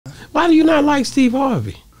Why do you not like Steve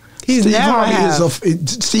Harvey?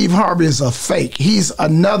 Steve Harvey is a fake. He's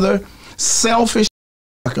another selfish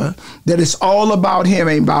that is all about him,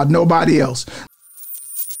 ain't about nobody else.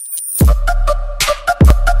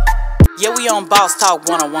 Yeah, we on Boss Talk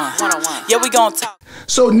 101. Yeah, we gonna talk.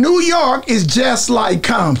 So New York is just like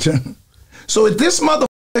Compton. So if this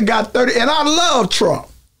motherfucker got 30, and I love Trump.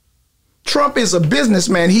 Trump is a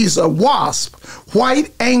businessman. He's a WASP,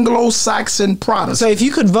 white Anglo-Saxon Protestant. So if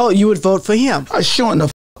you could vote, you would vote for him? I sure in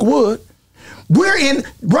the would.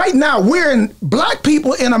 Right now, black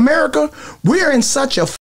people in America, we're in such a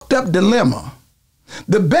fucked up dilemma.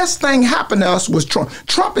 The best thing happened to us was Trump.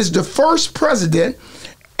 Trump is the first president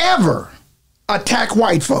ever attack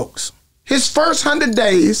white folks. His first 100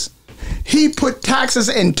 days, he put taxes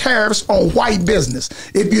and tariffs on white business.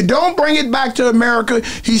 If you don't bring it back to America,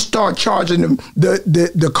 he start charging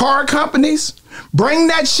the car companies. Bring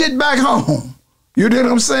that shit back home. You know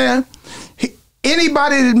what I'm saying?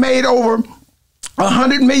 Anybody that made over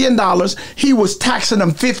 $100 million, he was taxing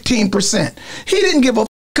them 15%. He didn't give a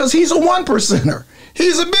because he's a 1%er.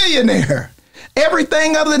 He's a billionaire.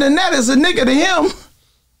 Everything other than that is a nigga to him.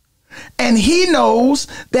 And he knows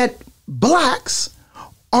that blacks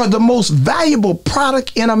are the most valuable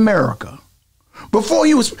product in America. Before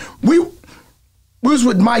we was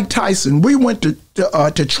with Mike Tyson. We went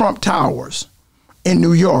to Trump Towers in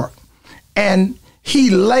New York, and he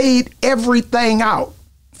laid everything out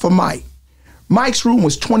for Mike. Mike's room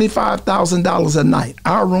was $25,000 a night.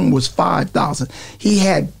 Our room was $5,000. He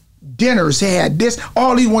had dinners, he had this.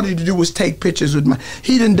 All he wanted to do was take pictures with Mike.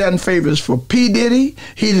 He done favors for P. Diddy.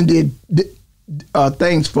 He did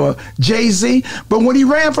things for Jay-Z. But when he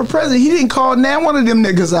ran for president, he didn't call now one of them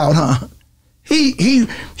niggas out, huh?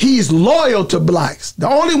 He's loyal to blacks. The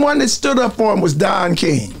only one that stood up for him was Don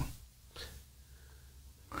King.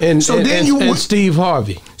 And Steve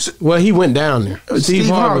Harvey. Well, he went down there. Steve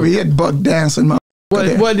Harvey, he had buck dancing.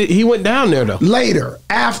 He went down there though. Later,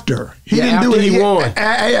 after he didn't after do it. He won.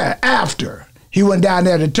 After he went down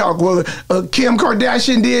there to talk. Well, Kim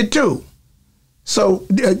Kardashian did too. So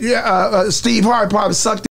Steve Harvey probably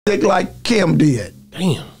sucked his dick like Kim did.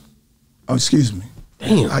 Damn. Oh, excuse me.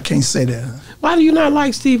 Damn. I can't say that. Why do you not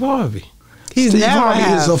like Steve Harvey? Steve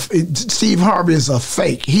Harvey is a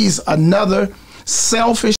fake. He's another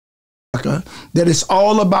selfish that is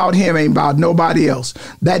all about him, ain't about nobody else.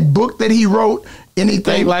 That book that he wrote, anything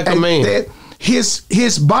Think Like a Man.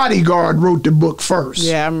 His bodyguard wrote the book first.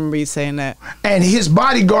 Yeah, I remember you saying that. And his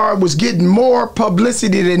bodyguard was getting more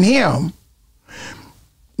publicity than him.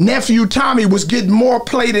 Nephew Tommy was getting more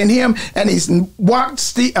play than him, and he's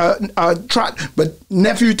walked but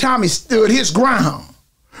Nephew Tommy stood his ground.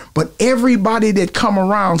 But everybody that come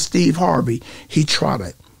around Steve Harvey, he tried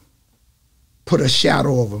to put a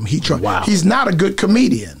shadow over him. Wow. He's not a good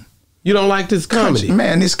comedian. You don't like this comedy?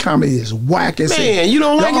 Man, this comedy is whack as Man, you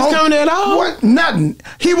don't like his comedy at all? What? Nothing.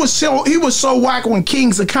 He was so whack when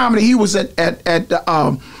Kings of Comedy. He was at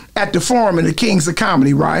the Forum in the Kings of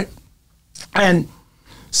Comedy, right? And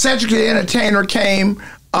Cedric the Entertainer came.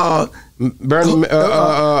 Bernie,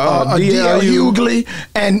 D.L. Hughley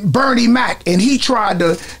and Bernie Mac, and he tried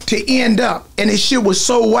to end up, and his shit was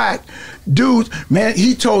so whack. Dude, man,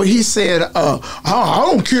 he said, I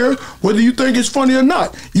don't care whether you think it's funny or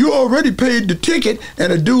not. You already paid the ticket,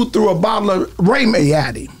 and a dude threw a bottle of Ray-May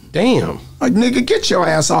at him. Damn. Like, nigga, get your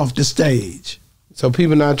ass off the stage. So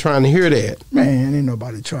people not trying to hear that. Man, ain't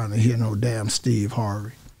nobody trying to hear no damn Steve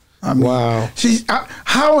Harvey. I mean, wow.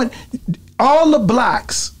 All the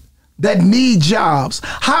blacks that need jobs,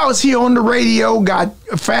 how is he on the radio, got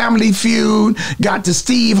Family Feud, got the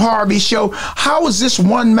Steve Harvey show? How is this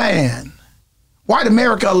one man? White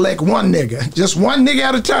America elect one nigga, just one nigga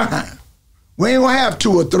at a time. We ain't gonna have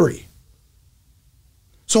 2 or 3.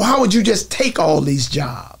 So how would you just take all these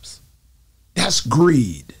jobs? That's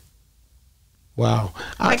greed. Wow.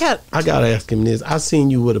 I gotta ask him this. I seen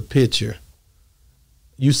you with a picture.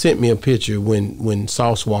 You sent me a picture when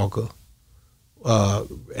Sauce Walker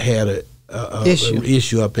had a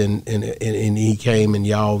issue up and he came and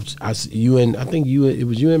y'all, it was you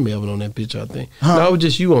and Melvin on that picture, I think. Huh? No, it was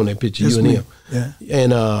just you on that picture, just you and me. Him. Yeah.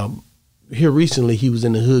 And here recently he was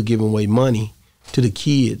in the hood giving away money to the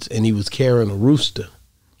kids, and he was carrying a rooster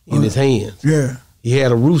in his hands. Yeah. He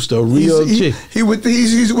had a rooster, a real chick. He's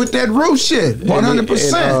with that roost shit,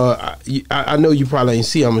 100%. I know you probably ain't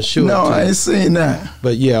see. I'm sure. No, I ain't seen that.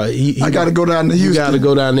 But yeah, I got to go down to Houston. You got to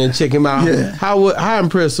go down there and check him out. Yeah. How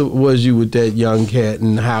impressed was you with that young cat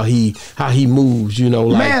and how he moves? You know,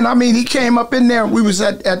 like, man. I mean, he came up in there. We was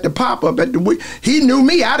at the pop up at the. He knew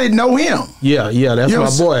me. I didn't know him. Yeah, that's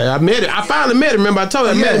my boy. I met him. I finally met him. Remember, I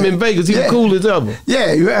told you I met him in Vegas. He was cool as ever.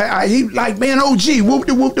 Yeah, he like, man, OG, whoop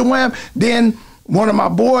the wham. Then one of my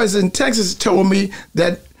boys in Texas told me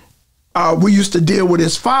that we used to deal with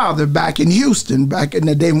his father back in Houston, back in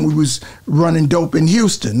the day when we was running dope in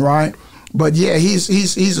Houston, right? But yeah, he's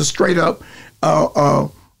a straight up a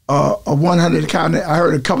 100 kind of. I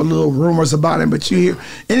heard a couple little rumors about him, but you hear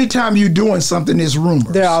anytime you doing something, there's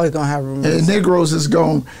rumors. They're always gonna have rumors. And Negroes is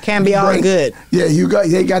going can't be all good. Yeah,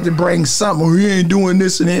 they got to bring something. Or you ain't doing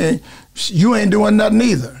this and you ain't doing nothing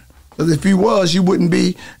either. Because if you was, you wouldn't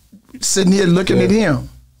be sitting here looking at him.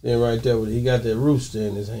 Yeah, right there. He got that rooster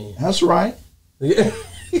in his hand. That's right. Yeah.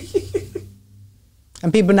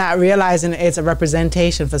 And people not realizing it's a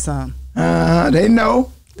representation for some. They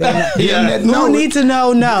know. Who need to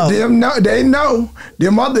know? No. They know.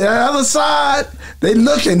 Them the other side, they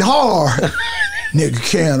looking hard. Nigga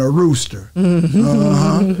can a rooster.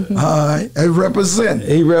 Mm-hmm. All right. He represented.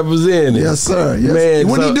 Yes, sir. Yes. Man,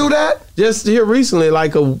 when he do that? Just here recently,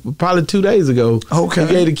 like probably 2 days ago. Okay.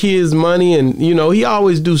 He gave the kids money, and he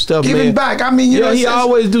always do stuff. Giving man. back. I mean, he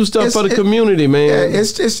always do stuff for the community, man. Yeah,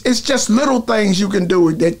 it's just little things you can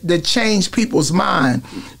do that change people's mind.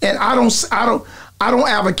 And I don't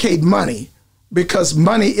advocate money, because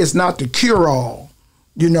money is not the cure all.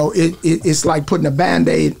 It's like putting a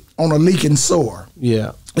Band-Aid on a leaking sore.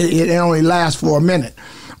 Yeah. It only lasts for a minute.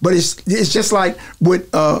 But it's just like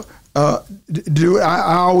with I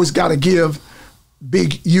always got to give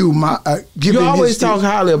Big U my you always talk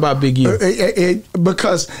highly about Big U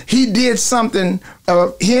because he did something.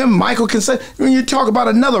 Him, Michael Concepcion. When you talk about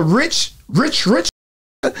another rich, the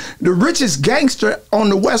richest gangster on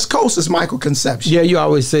the West Coast is Michael Concepcion. Yeah, you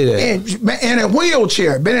always say that. And in a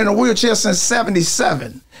wheelchair, been in a wheelchair since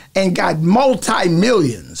 '77, and got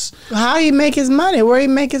multi-millions. How he make his money? Where he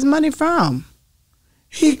make his money from?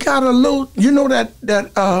 He got a little, that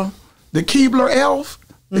the Keebler elf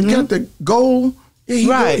that got the gold. He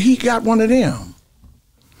got one of them,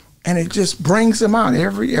 and it just brings him out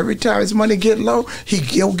every time his money get low.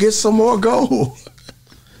 He'll get some more gold.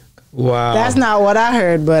 Wow, that's not what I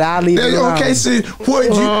heard, but I'll leave it alone. Okay, see what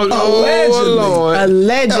you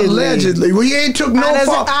allegedly. Well, he ain't took no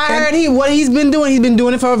fault. I heard what he's been doing. He's been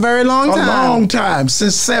doing it for a very long time. A long time,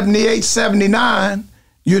 since 78, 79.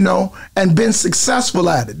 And been successful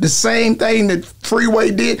at it. The same thing that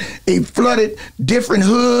Freeway did. He flooded different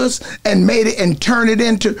hoods and made it and turned it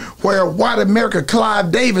into where white America,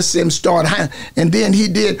 Clive Davis started. And then he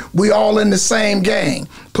did We All in the Same Gang.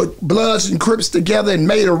 Put Bloods and Crips together and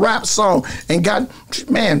made a rap song and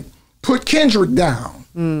put Kendrick down.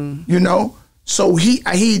 So he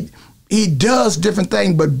does different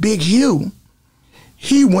things. But Big Hugh,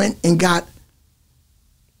 he went and got,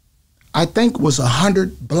 I think it was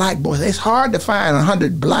 100 black boys. It's hard to find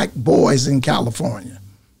 100 black boys in California.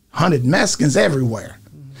 100 Mexicans everywhere.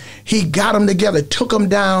 He got them together, took them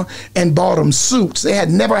down, and bought them suits. They had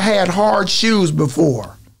never had hard shoes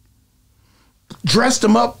before. Dressed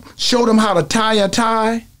them up, showed them how to tie a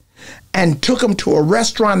tie, and took them to a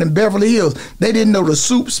restaurant in Beverly Hills. They didn't know the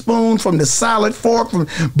soup spoon from the salad fork,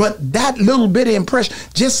 but that little bit of impression,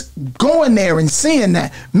 just going there and seeing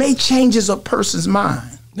that, may changes a person's mind.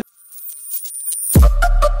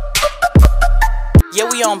 Yeah,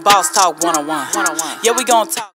 we on Boss Talk 101. Yeah, we gonna talk.